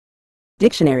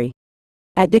Dictionary.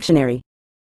 At dictionary.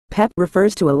 Pep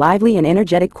refers to a lively and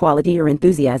energetic quality or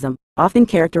enthusiasm, often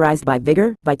characterized by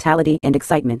vigor, vitality, and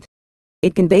excitement.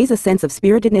 It conveys a sense of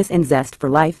spiritedness and zest for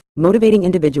life, motivating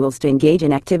individuals to engage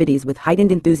in activities with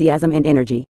heightened enthusiasm and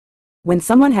energy. When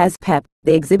someone has pep,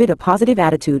 they exhibit a positive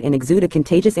attitude and exude a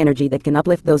contagious energy that can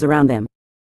uplift those around them.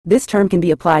 This term can be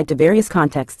applied to various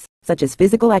contexts, such as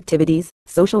physical activities,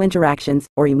 social interactions,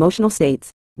 or emotional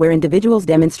states, where individuals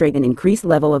demonstrate an increased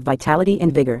level of vitality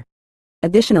and vigor.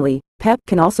 Additionally, pep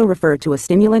can also refer to a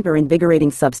stimulant or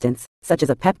invigorating substance, such as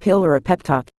a pep pill or a pep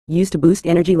talk, used to boost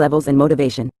energy levels and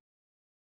motivation.